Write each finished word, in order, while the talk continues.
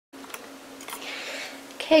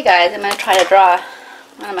Okay guys, I'm going to try to draw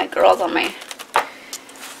one of my girls on my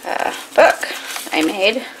book I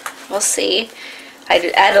made. We'll see. I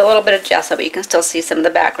added a little bit of gesso, but you can still see some of the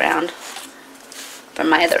background from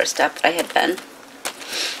my other stuff that I had done.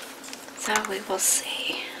 So we will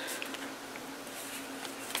see.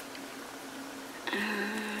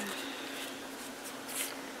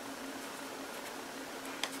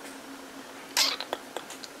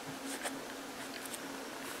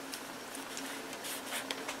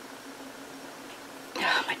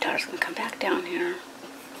 Oh, my daughter's going to come back down here.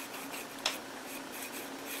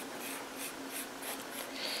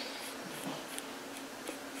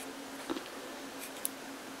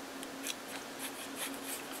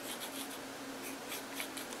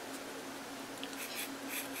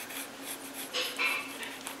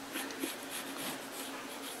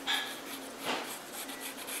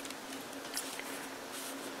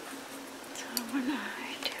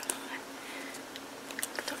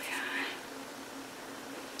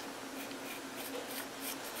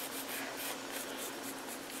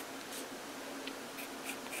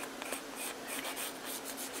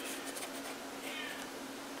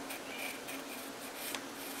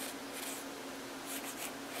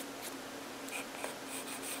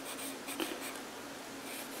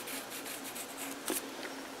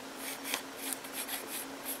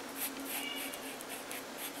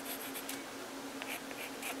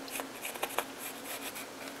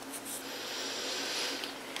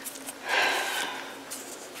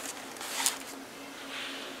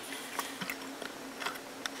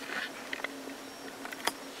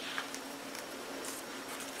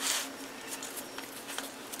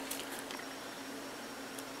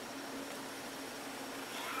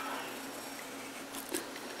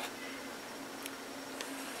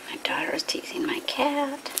 My daughter is teasing my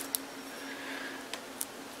cat.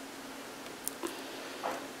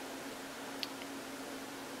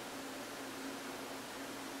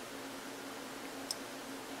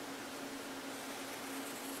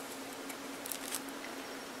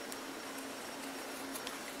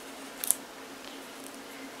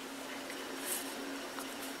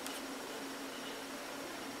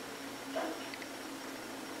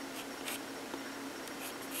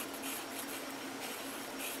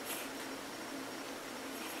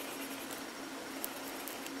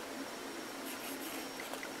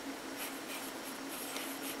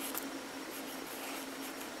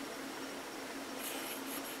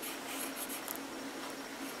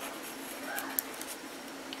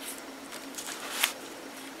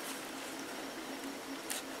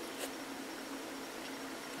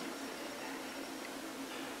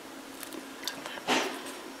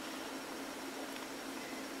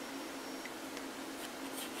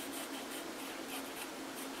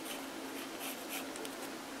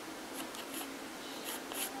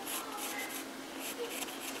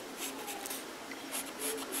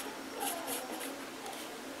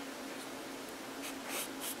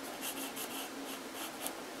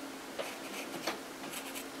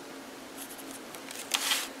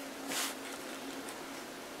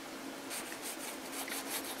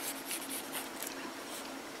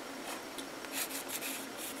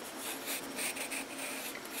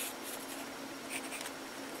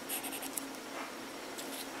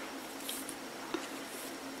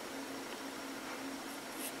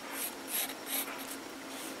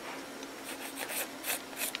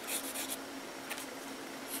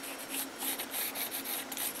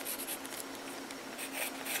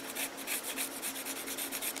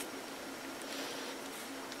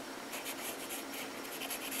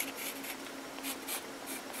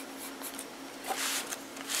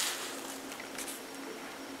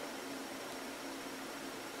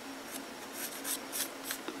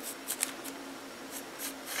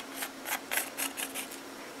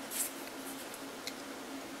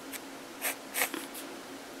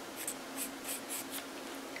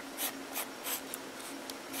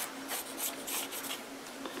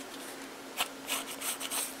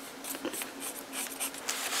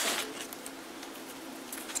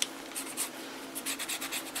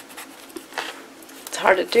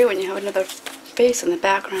 Hard to do when you have another face in the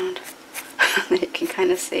background that you can kind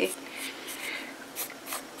of see.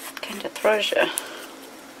 Kind of throws you.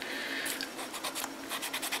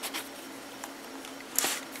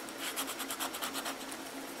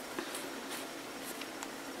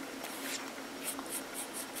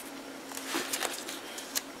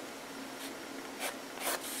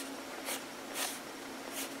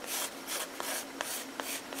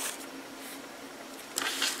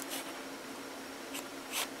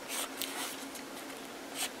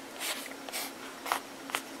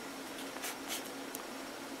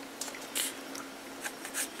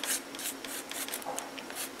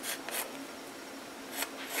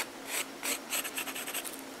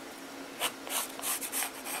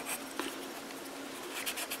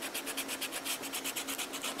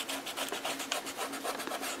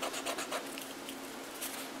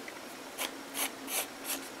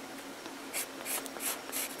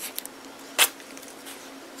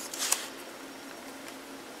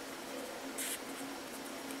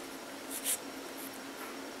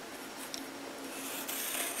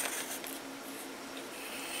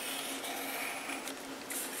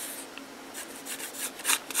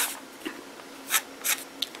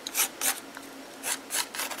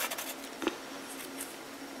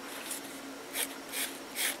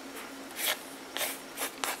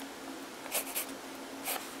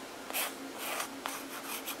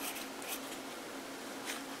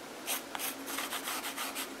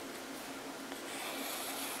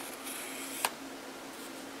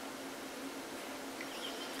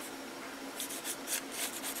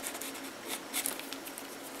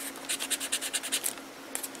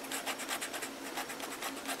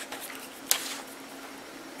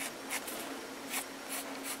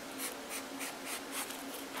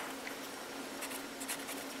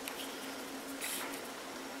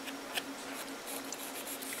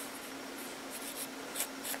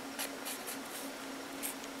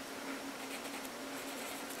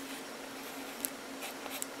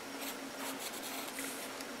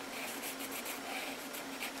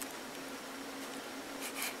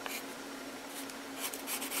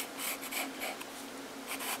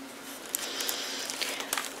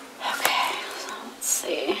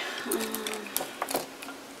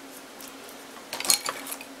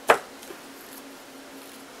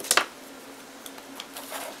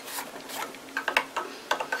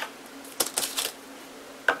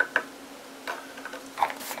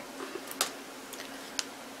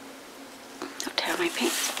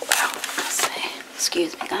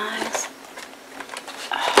 Excuse me, guys.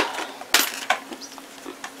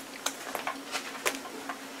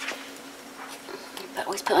 But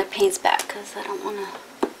always put my paints back because I don't want to,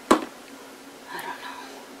 I don't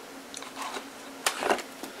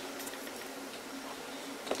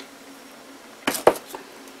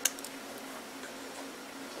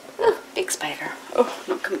know. Ooh, big spider. Oh,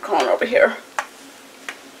 don't come crawling over here.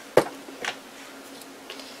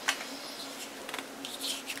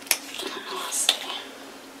 Let's see.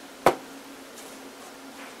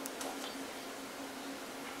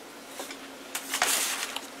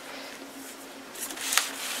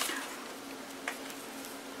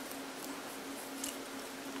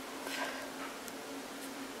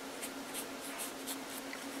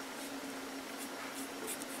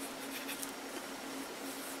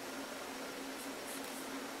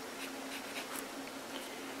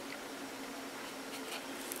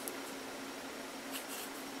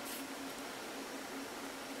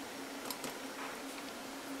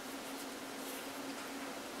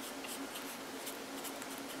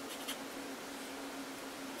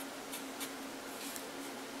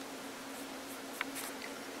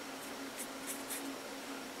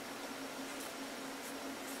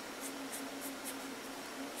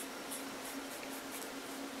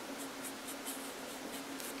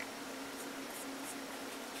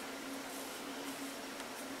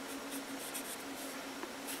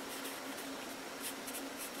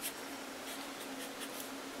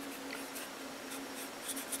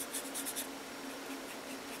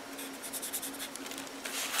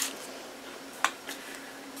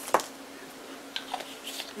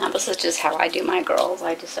 Now this is just how I do my girls.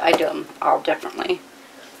 I do them all differently.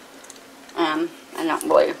 I don't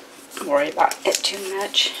really worry about it too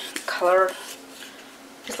much. Color,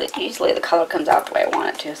 usually the color comes out the way I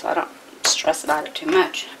want it to, so I don't stress about it too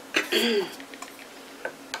much.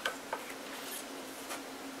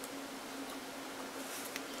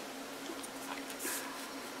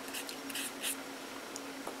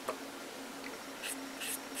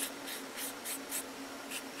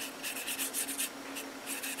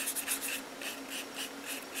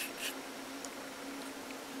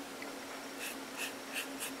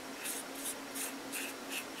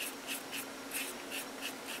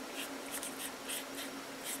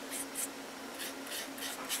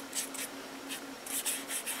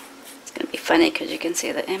 Funny because you can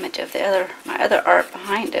see the image of my other art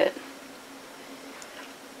behind it.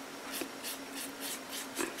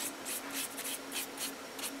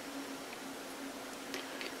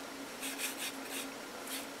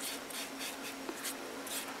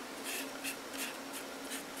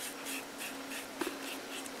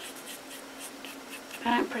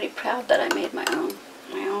 And I'm pretty proud that I made my own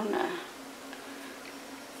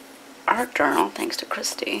art journal thanks to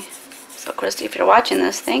Christy. So Christy, if you're watching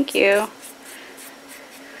this, thank you.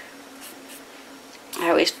 I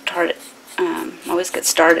always get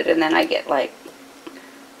started and then I get like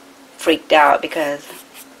freaked out because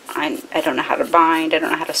I don't know how to bind, I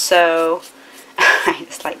don't know how to sew. I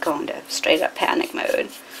just like go into straight up panic mode.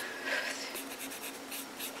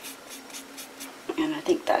 And I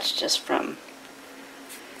think that's just from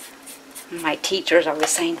my teachers always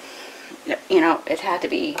saying, you know, it had to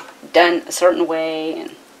be done a certain way,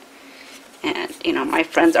 and you know, my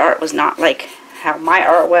friend's art was not like how my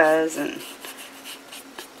art was, and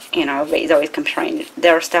you know, everybody's always comparing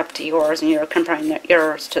their stuff to yours, and you're comparing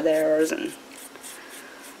yours to theirs, and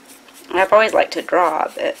I've always liked to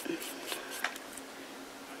draw, but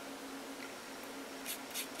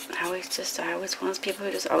I was one of those people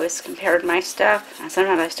who just always compared my stuff, and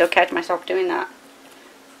sometimes I still catch myself doing that.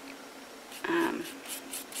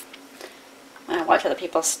 When I watch other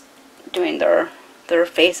people doing their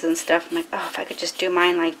faces and stuff, I'm like, oh, if I could just do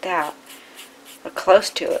mine like that, or close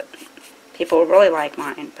to it, people will really like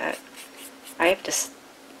mine. But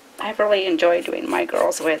I've really enjoyed doing my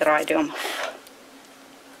girls the way that I do them.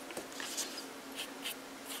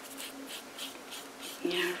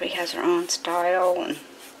 You know, everybody has their own style, and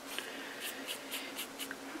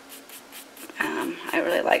I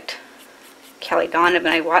really liked Kelly Donovan.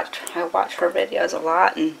 I watched her videos a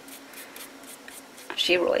lot, and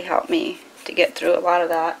she really helped me to get through a lot of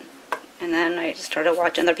that. And then I just started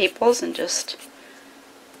watching other people's and just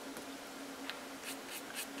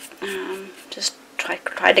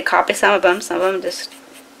tried to copy some of them. Some of them just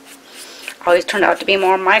always turned out to be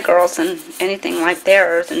more my girls than anything like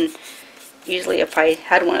theirs. And usually if I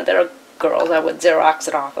had one of their girls, I would Xerox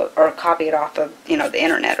it off of, or copy it off of, you know, the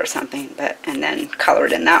internet or something, and then color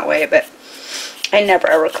it in that way. But I never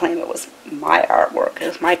ever claim it was my artwork. It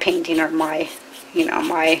was my painting or my, you know,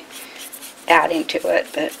 my adding to it.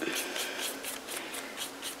 But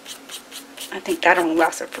I think that only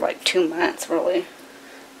lasted for like 2 months, really.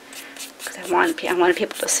 Because I wanted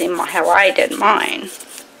people to see how I did mine.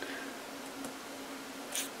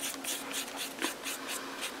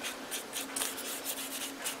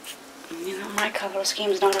 You know, my color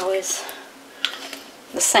scheme's not always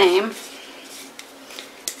the same.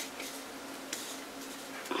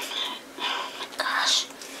 Oh my gosh.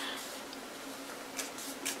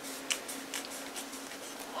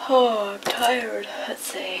 Oh, I'm tired. Let's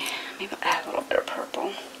see. Maybe I'll add a little bit of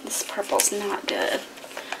purple. This purple's not good.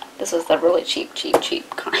 This is the really cheap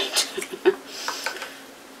kind.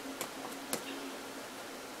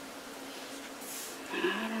 I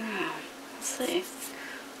don't know. Let's see.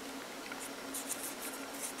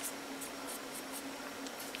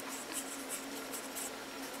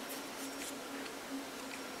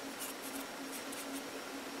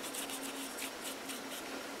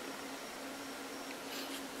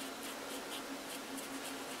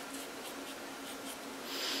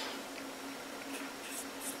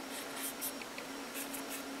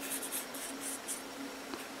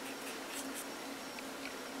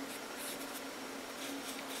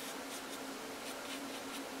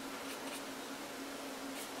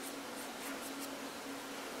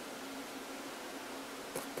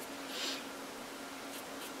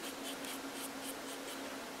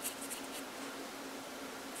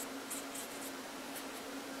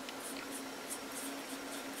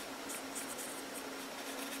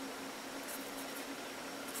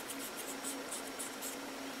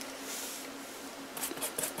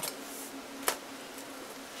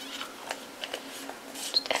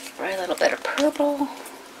 A little bit of purple.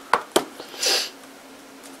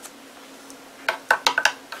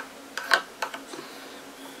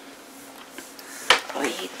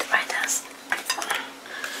 Probably try this.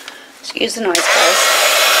 Excuse the noise, guys.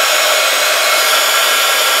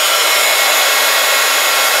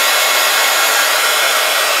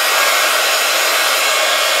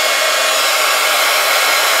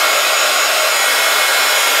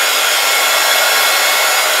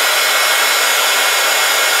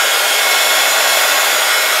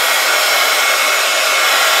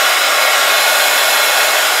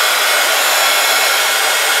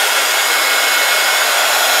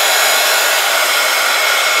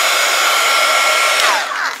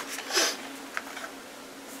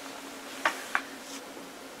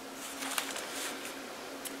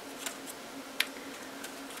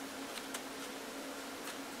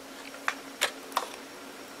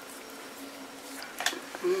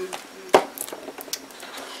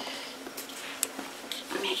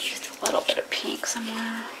 Let me use a little bit of pink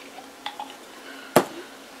somewhere.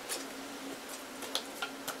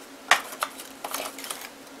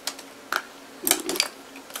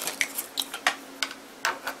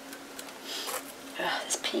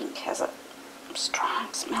 This pink has a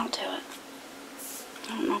strong smell to it.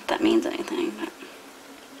 I don't know if that means anything, but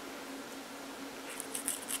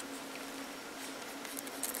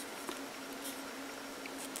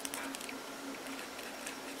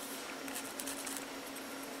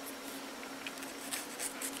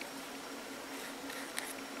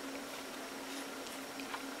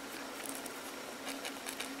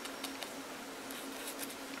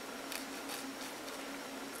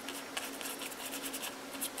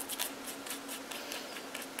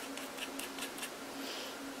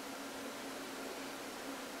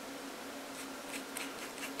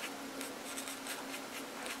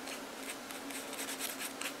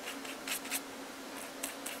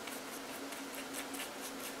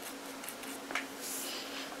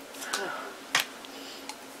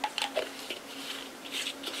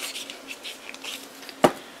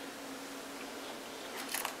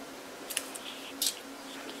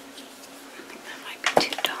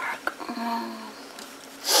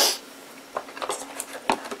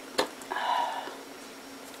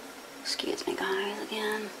excuse me guys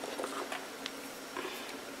again.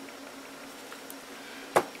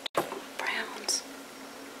 Browns.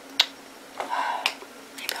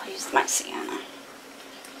 Maybe I'll use my sienna a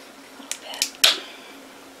little bit.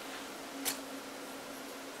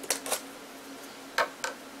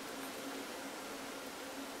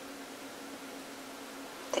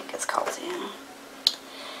 I think it's called sienna.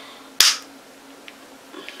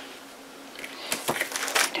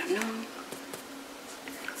 I don't know.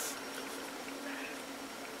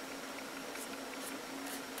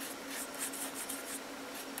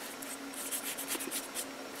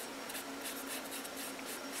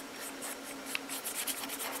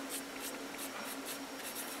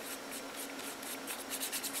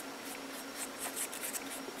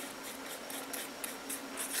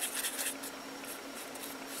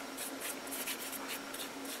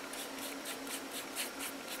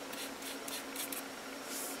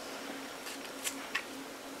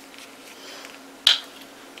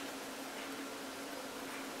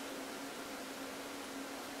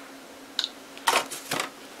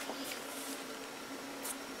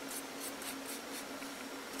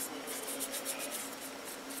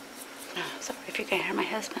 Sorry if you can hear my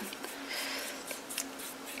husband.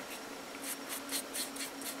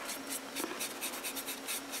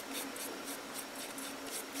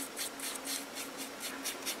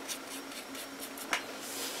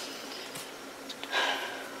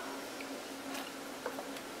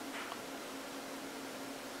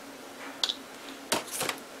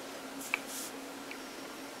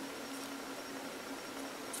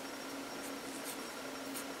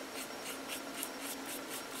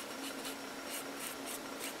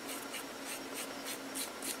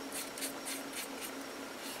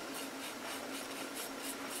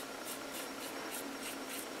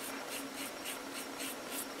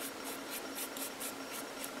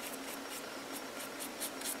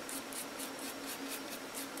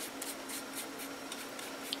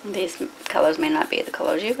 These colors may not be the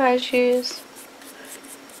colors you guys use.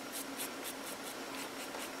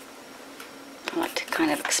 I like to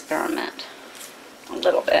kind of experiment a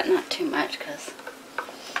little bit, not too much, because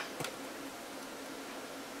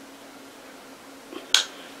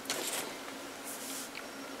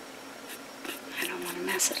I don't want to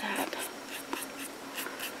mess it up.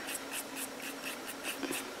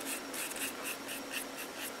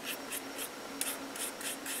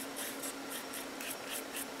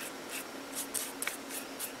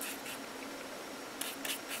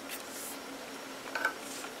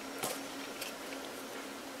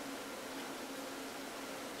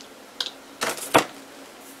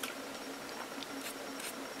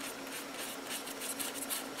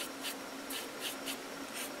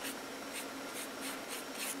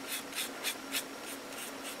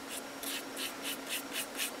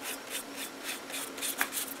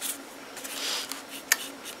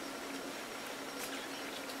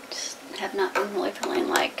 Have not been really feeling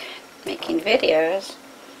like making videos.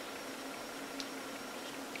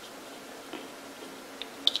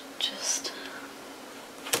 Just,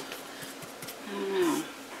 I don't know,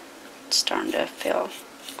 it's starting to feel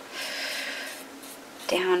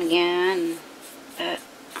down again, but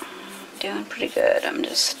I'm doing pretty good. I'm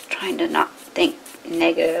just trying to not think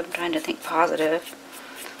negative, I'm trying to think positive.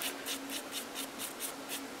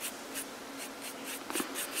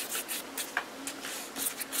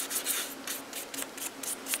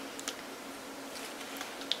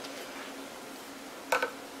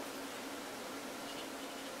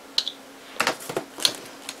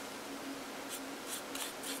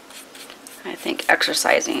 I think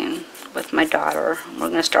exercising with my daughter, we're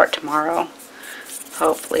going to start tomorrow.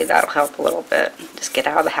 Hopefully that'll help a little bit. Just get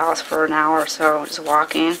out of the house for an hour or so, just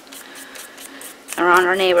walking around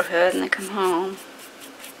our neighborhood and then come home.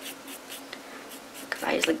 Because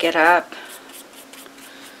I usually get up,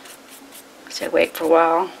 stay awake for a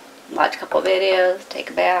while, watch a couple videos,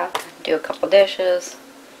 take a bath, do a couple dishes,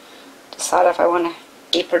 decide if I want to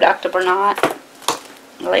be productive or not.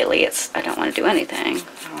 Lately I don't want to do anything. So.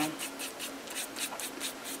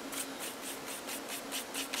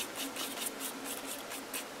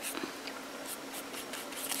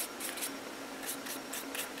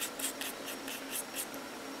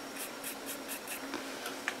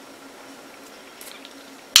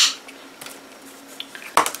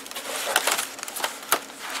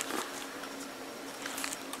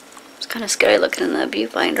 Kind of scary looking in the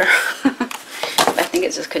viewfinder. I think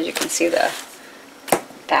it's just because you can see the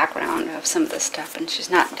background of some of this stuff, and she's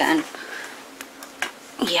not done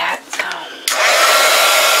yet, so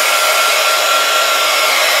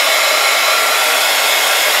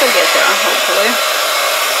she'll get there, hopefully.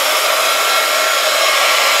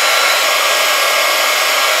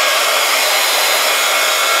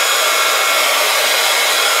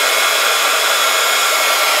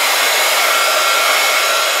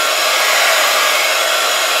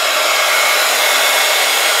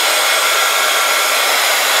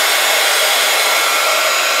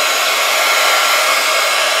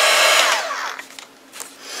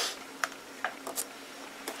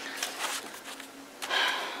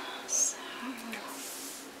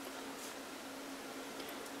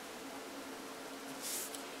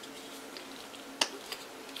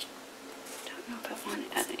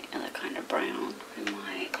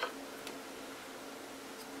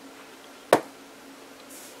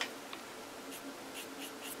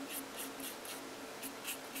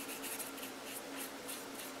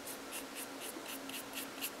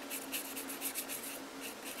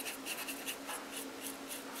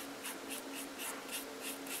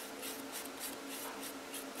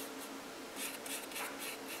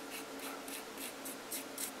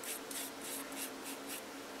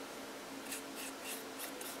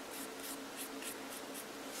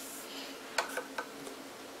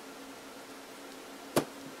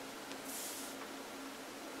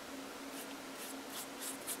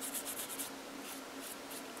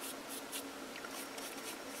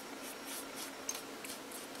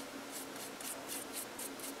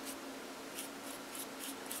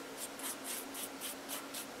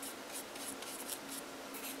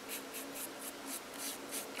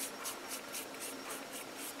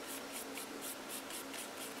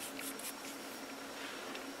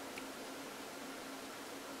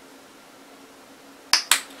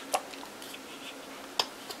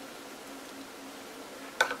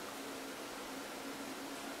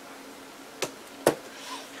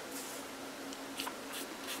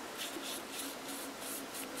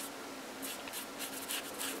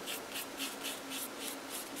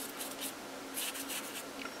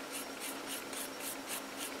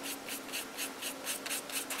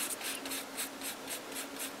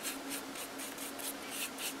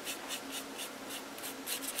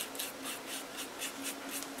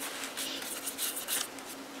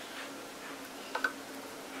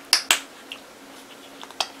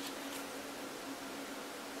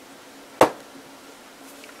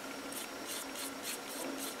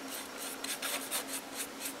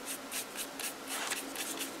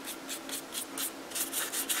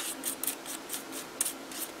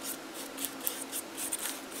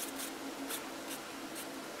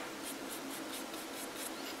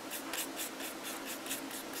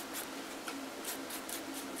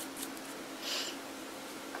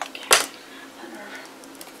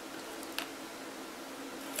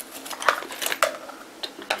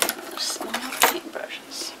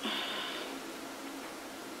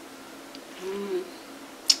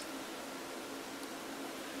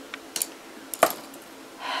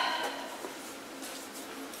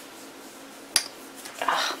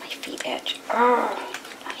 itch. Oh,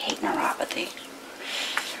 I hate neuropathy.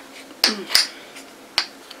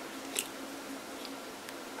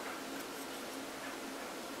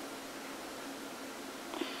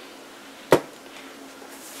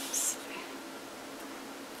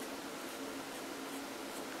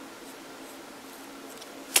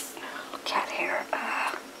 Cat hair.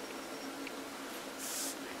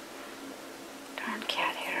 Darn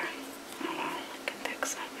cat hair. I don't know. I can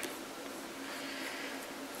fix it.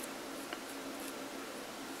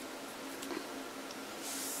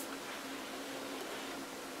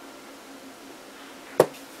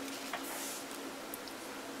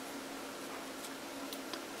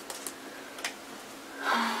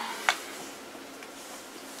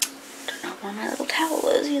 Don't know where my little towel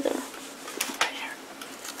is either. Right here.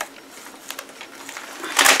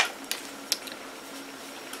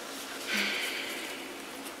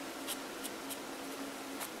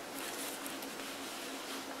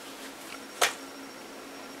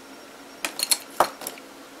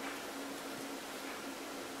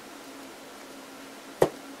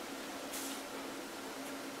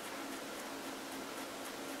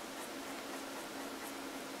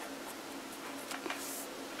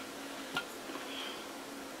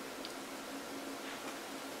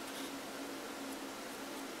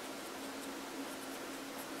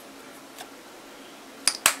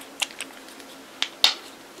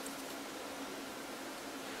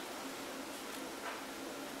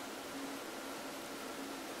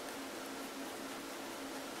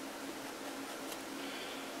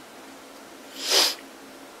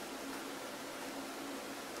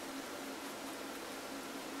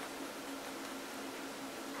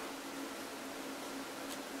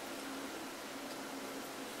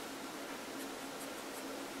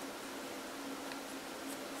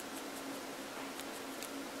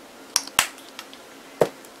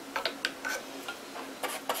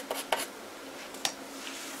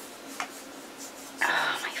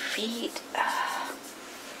 Feet.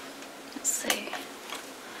 Let's see.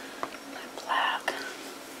 Black.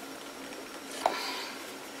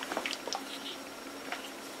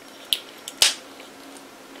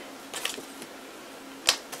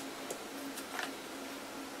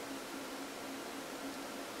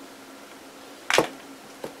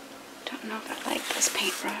 Don't know if I like this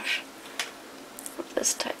paintbrush or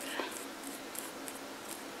this type.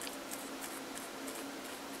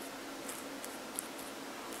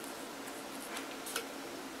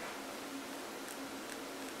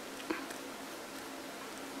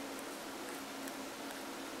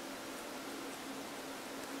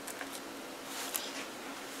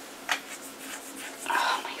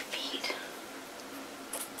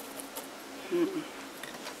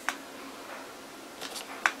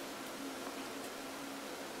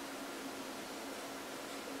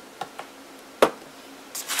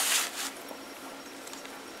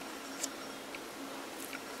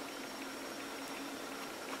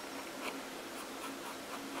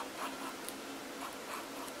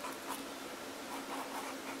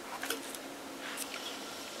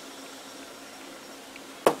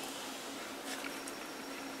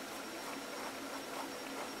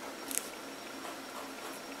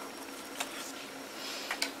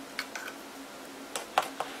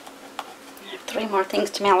 I have 3 more things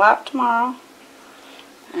to mail out tomorrow.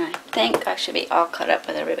 And I think I should be all caught up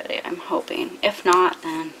with everybody, I'm hoping. If not,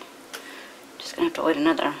 then I'm just going to have to wait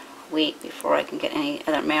another week before I can get any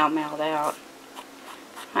other mail mailed out.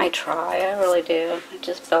 I try, I really do. It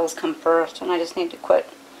just bills come first, and I just need to quit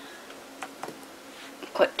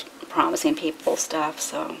promising people stuff,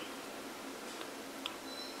 so.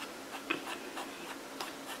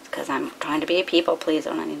 Because I'm trying to be a people pleaser,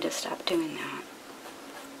 and I need to stop doing that.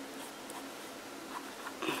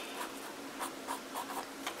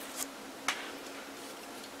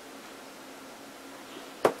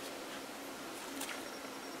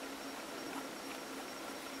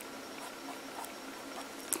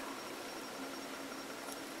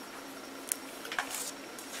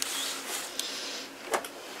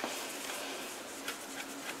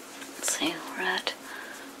 We're at,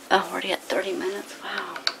 oh, we're already at 30 minutes.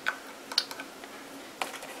 Wow.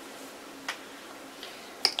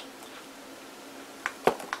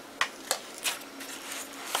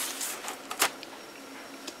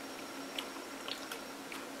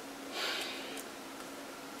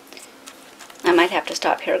 I might have to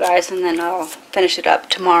stop here, guys, and then I'll finish it up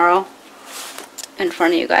tomorrow in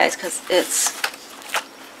front of you guys, because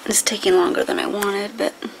it's taking longer than I wanted,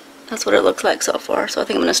 but that's what it looks like so far. So I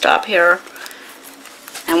think I'm going to stop here.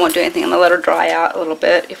 I won't do anything. I'm going to let her dry out a little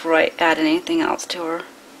bit before I add anything else to her.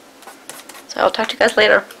 So I'll talk to you guys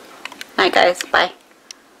later. Night, guys. Bye.